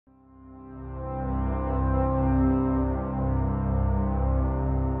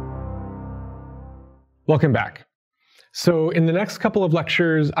Welcome back. So in the next couple of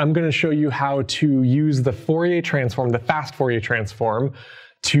lectures, I'm going to show you how to use the Fourier transform, the fast Fourier transform,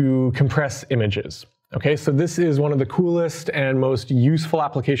 to compress images. Okay, so this is one of the coolest and most useful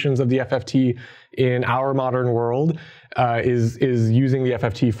applications of the FFT in our modern world, is using the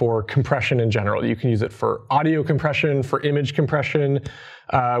FFT for compression in general. You can use it for audio compression, for image compression.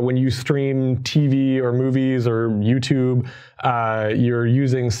 When you stream TV or movies or YouTube, you're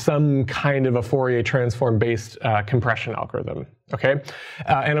using some kind of a Fourier transform-based compression algorithm. Okay,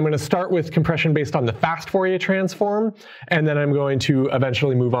 and I'm going to start with compression based on the fast Fourier transform, and then I'm going to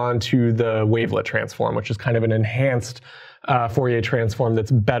eventually move on to the wavelet transform, which is kind of an enhanced Fourier transform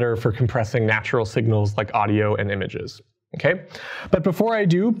that's better for compressing natural signals like audio and images. Okay, but before I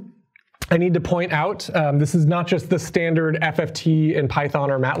do, I need to point out, this is not just the standard FFT in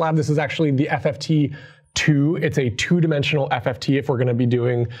Python or MATLAB. This is actually the FFT2. It's a two-dimensional FFT if we're going to be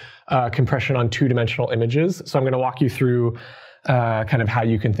doing compression on two-dimensional images. So I'm going to walk you through kind of how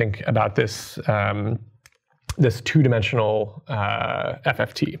you can think about this, this two-dimensional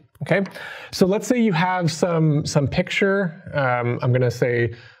FFT. Okay, so let's say you have some picture. I'm going to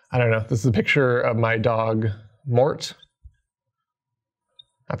say, I don't know, this is a picture of my dog, Mort.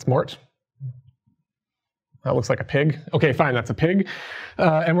 That's Mort. That looks like a pig. Okay, fine, that's a pig.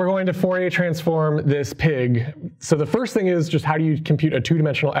 And we're going to Fourier transform this pig. So the first thing is just how do you compute a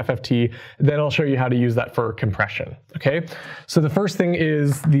two-dimensional FFT? Then I'll show you how to use that for compression. Okay, so the first thing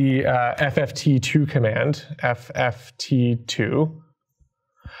is the FFT2 command, FFT2.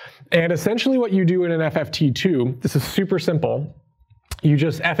 And essentially what you do in an FFT2, this is super simple. You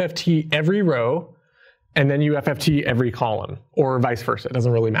just FFT every row, and then you FFT every column, or vice versa. It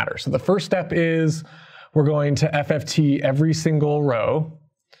doesn't really matter. So the first step is we're going to FFT every single row.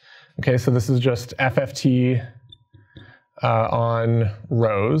 Okay, so this is just FFT on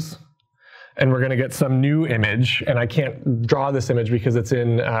rows. And we're going to get some new image. And I can't draw this image because it's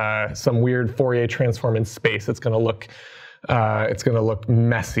in some weird Fourier transform in space. It's going to look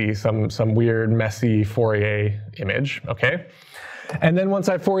messy, some weird, messy Fourier image. Okay. And then once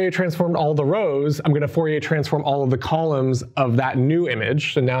I've Fourier transformed all the rows, I'm going to Fourier transform all of the columns of that new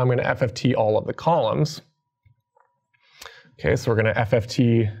image. So now I'm going to FFT all of the columns. Okay, so we're going to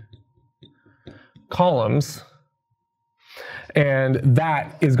FFT columns. And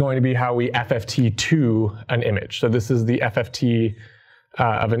that is going to be how we FFT to an image. So this is the FFT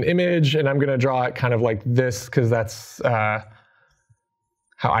of an image, and I'm going to draw it kind of like this because that's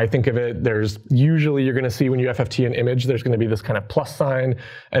how I think of it. There's usually, you're going to see when you FFT an image, there's going to be this kind of plus sign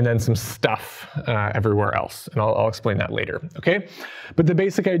and then some stuff everywhere else. And I'll explain that later. Okay, but the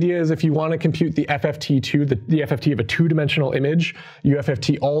basic idea is if you want to compute the FFT2, the FFT of a two-dimensional image, you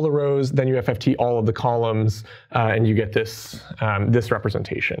FFT all the rows, then you FFT all of the columns, and you get this, this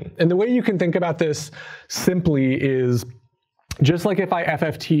representation. And the way you can think about this simply is just like if I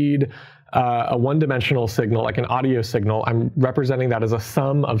FFT'd a one-dimensional signal, like an audio signal, I'm representing that as a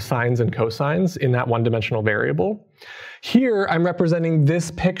sum of sines and cosines in that one-dimensional variable. Here, I'm representing this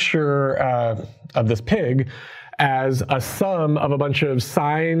picture of this pig as a sum of a bunch of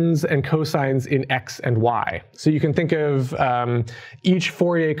sines and cosines in x and y. So you can think of each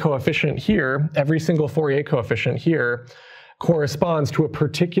Fourier coefficient here, every single Fourier coefficient here, corresponds to a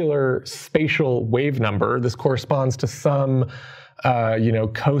particular spatial wave number. This corresponds to some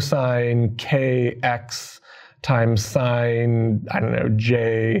cosine kx times sine, I don't know,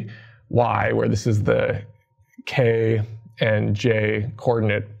 j, y, where this is the k and j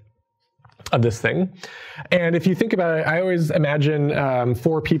coordinate of this thing. And if you think about it, I always imagine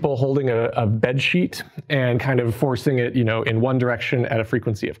four people holding a bed sheet and kind of forcing it, in one direction at a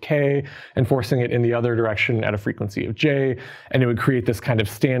frequency of k and forcing it in the other direction at a frequency of j, and it would create this kind of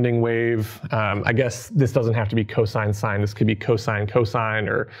standing wave. I guess this doesn't have to be cosine sine. This could be cosine cosine,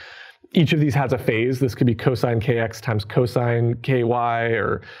 or each of these has a phase. This could be cosine kx times cosine ky,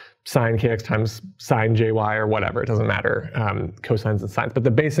 or sine kx times sine jy, or whatever. It doesn't matter, cosines and sines. But the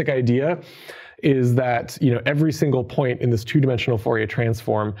basic idea is that every single point in this two-dimensional Fourier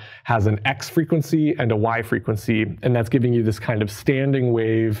transform has an x frequency and a y frequency, and that's giving you this kind of standing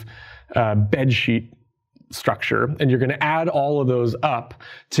wave bed sheet structure. And you're going to add all of those up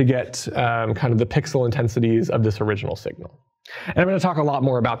to get kind of the pixel intensities of this original signal. And I'm going to talk a lot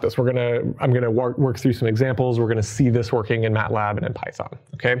more about this. I'm going to work through some examples. We're going to see this working in MATLAB and in Python.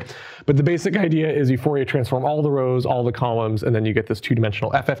 Okay, but the basic idea is you Fourier transform all the rows, all the columns, and then you get this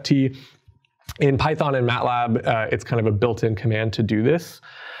two-dimensional FFT. In Python and MATLAB, it's kind of a built-in command to do this.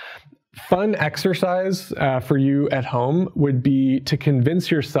 Fun exercise for you at home would be to convince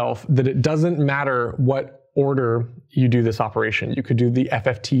yourself that it doesn't matter what order you do this operation. You could do the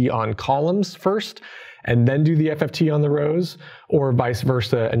FFT on columns first, and then do the FFT on the rows, or vice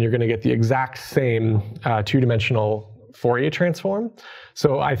versa, and you're going to get the exact same two-dimensional Fourier transform.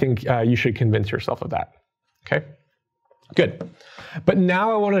 So I think you should convince yourself of that. Okay, good. But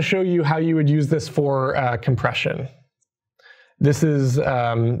now I want to show you how you would use this for compression. This is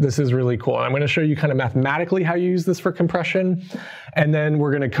really cool. I'm going to show you kind of mathematically how you use this for compression, and then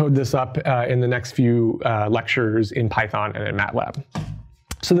we're going to code this up in the next few lectures in Python and in MATLAB.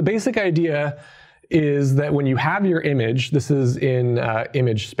 So the basic idea is that when you have your image, this is in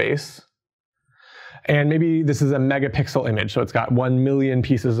image space, and maybe this is a megapixel image, so it's got 1 million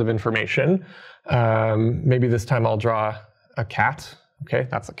pieces of information. Maybe this time I'll draw a cat. Okay,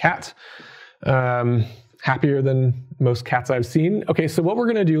 that's a cat. Happier than most cats I've seen. Okay, so what we're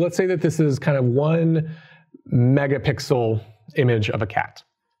going to do, let's say that this is kind of 1 megapixel image of a cat.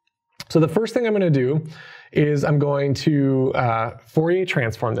 So the first thing I'm going to do is I'm going to Fourier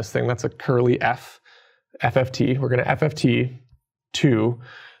transform this thing. That's a curly F, FFT. We're going to FFT to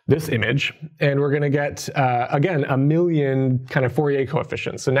this image, and we're going to get, again, 1 million kind of Fourier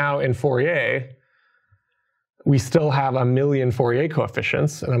coefficients. So now in Fourier, we still have 1 million Fourier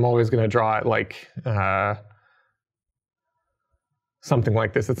coefficients, and I'm always going to draw it like something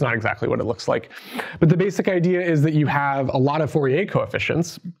like this. It's not exactly what it looks like. But the basic idea is that you have a lot of Fourier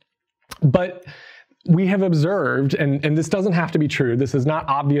coefficients, but we have observed, and this doesn't have to be true, this is not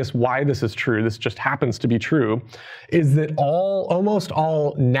obvious why this is true, this just happens to be true, is that almost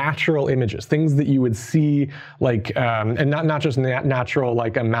all natural images, things that you would see like, and not just natural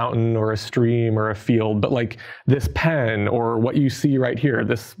like a mountain or a stream or a field, but like this pen or what you see right here,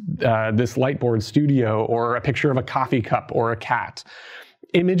 this Lightboard Studio or a picture of a coffee cup or a cat.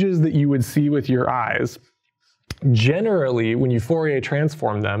 Images that you would see with your eyes, generally when you Fourier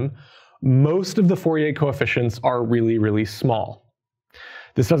transform them, most of the Fourier coefficients are really, really small.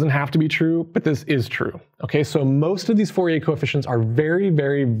 This doesn't have to be true, but this is true. Okay, so most of these Fourier coefficients are very,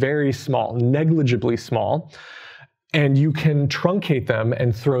 very, very small, negligibly small, and you can truncate them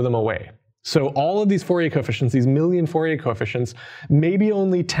and throw them away. So all of these Fourier coefficients, these million Fourier coefficients, maybe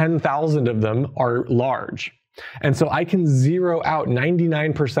only 10,000 of them are large. And so I can zero out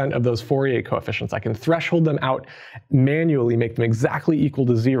 99% of those Fourier coefficients. I can threshold them out manually, make them exactly equal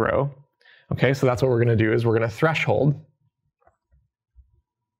to 0. Okay, so that's what we're going to do, is we're going to threshold.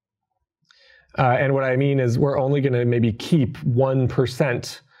 And what I mean is we're only going to maybe keep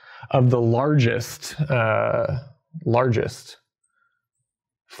 1% of the largest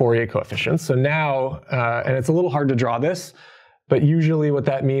Fourier coefficients. So now, and it's a little hard to draw this, but usually what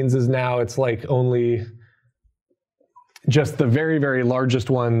that means is now it's like only just the very, very largest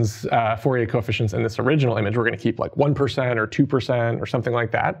ones, Fourier coefficients in this original image. We're going to keep like 1% or 2% or something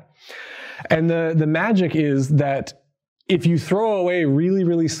like that. And the magic is that if you throw away really,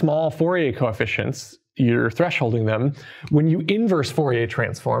 really small Fourier coefficients, you're thresholding them, when you inverse Fourier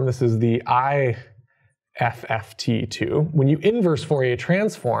transform, this is the IFFT2, when you inverse Fourier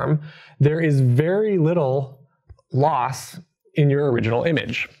transform, there is very little loss in your original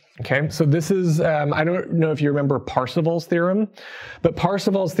image. Okay, so this is, I don't know if you remember Parseval's theorem, but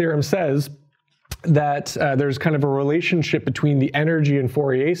Parseval's theorem says that there's kind of a relationship between the energy in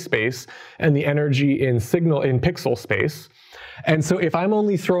Fourier space and the energy in pixel space. And so if I'm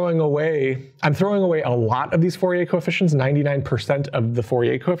only throwing away, I'm throwing away a lot of these Fourier coefficients, 99% of the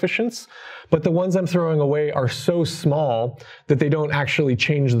Fourier coefficients, but the ones I'm throwing away are so small that they don't actually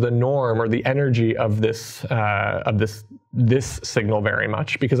change the norm or the energy of this signal very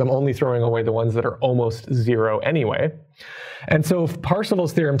much, because I'm only throwing away the ones that are almost 0 anyway. And so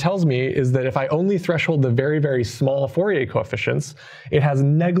Parseval's theorem tells me is that if I only threshold the very, very small Fourier coefficients, it has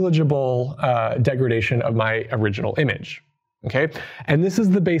negligible degradation of my original image. Okay, and this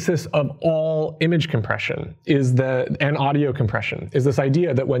is the basis of all image compression and audio compression, is this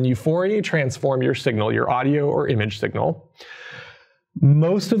idea that when you Fourier transform your signal, your audio or image signal,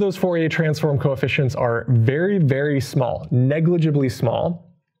 most of those Fourier transform coefficients are very, very small, negligibly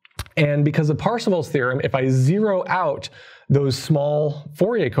small. And because of Parseval's theorem, if I zero out those small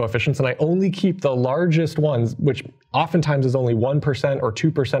Fourier coefficients and I only keep the largest ones, which oftentimes is only 1% or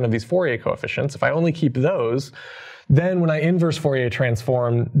 2% of these Fourier coefficients, if I only keep those, then when I inverse Fourier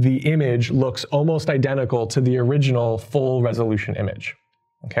transform, the image looks almost identical to the original full resolution image.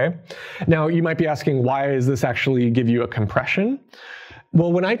 Okay? Now you might be asking, why does this actually give you a compression?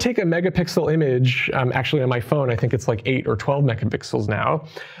 Well, when I take a megapixel image, actually on my phone, I think it's like 8 or 12 megapixels now,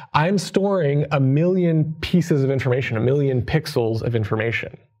 I'm storing 1 million pieces of information, 1 million pixels of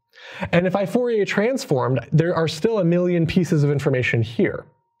information. And if I Fourier transformed, there are still 1 million pieces of information here.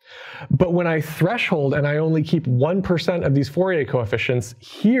 But when I threshold and I only keep 1% of these Fourier coefficients,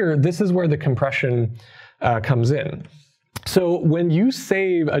 here, this is where the compression comes in. So when you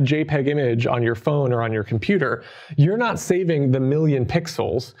save a JPEG image on your phone or on your computer, you're not saving the million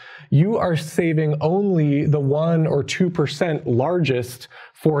pixels. You are saving only the 1 or 2% largest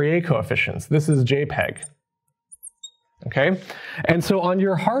Fourier coefficients. This is JPEG. Okay? And so on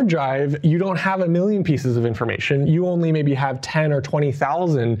your hard drive, you don't have a million pieces of information. You only maybe have 10 or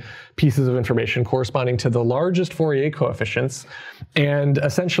 20,000 pieces of information corresponding to the largest Fourier coefficients and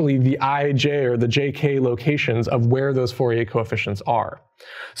essentially the IJ or the JK locations of where those Fourier coefficients are.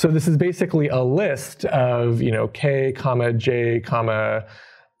 So this is basically a list of, K, J,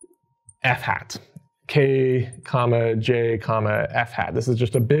 F hat. K, J, F hat. This is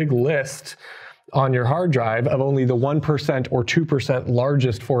just a big list on your hard drive of only the 1% or 2%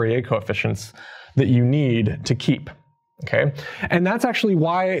 largest Fourier coefficients that you need to keep. Okay? And that's actually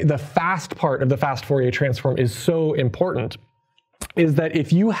why the fast part of the fast Fourier transform is so important, is that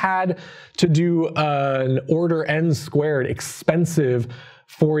if you had to do an order n squared expensive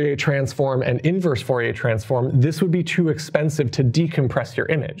Fourier transform and inverse Fourier transform, this would be too expensive to decompress your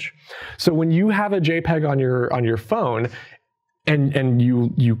image. So when you have a JPEG on your phone, and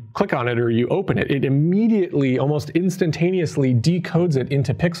you click on it or you open it, it immediately, almost instantaneously decodes it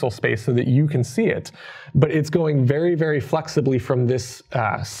into pixel space so that you can see it. But it's going very, very flexibly from this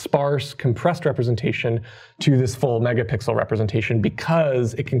sparse compressed representation to this full megapixel representation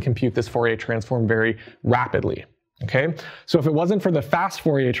because it can compute this Fourier transform very rapidly. Okay? So if it wasn't for the fast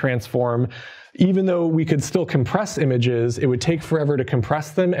Fourier transform, even though we could still compress images, it would take forever to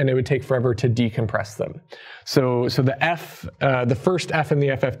compress them and it would take forever to decompress them. So the first F in the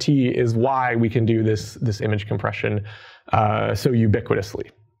FFT is why we can do this image compression so ubiquitously.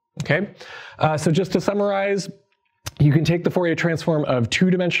 Okay? So just to summarize, you can take the Fourier transform of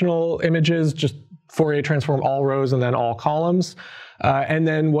two-dimensional images, just Fourier transform all rows and then all columns. And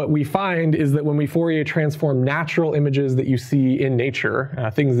then what we find is that when we Fourier transform natural images that you see in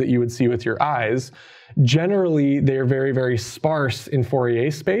nature, things that you would see with your eyes, generally they're very, very sparse in Fourier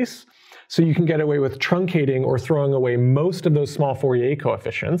space. So you can get away with truncating or throwing away most of those small Fourier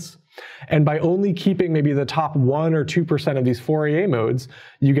coefficients. And by only keeping maybe the top 1 or 2% of these Fourier modes,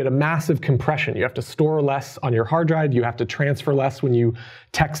 you get a massive compression. You have to store less on your hard drive. You have to transfer less when you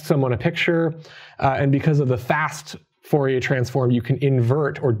text someone a picture. And because of the fast Fourier transform, you can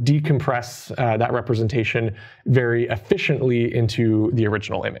invert or decompress that representation very efficiently into the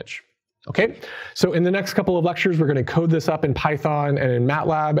original image. Okay, so in the next couple of lectures, we're going to code this up in Python and in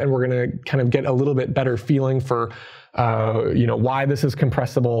MATLAB, and we're going to kind of get a little bit better feeling for why this is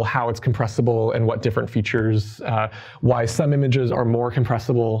compressible, how it's compressible, and what different features, why some images are more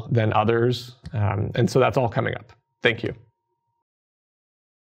compressible than others. And so that's all coming up. Thank you.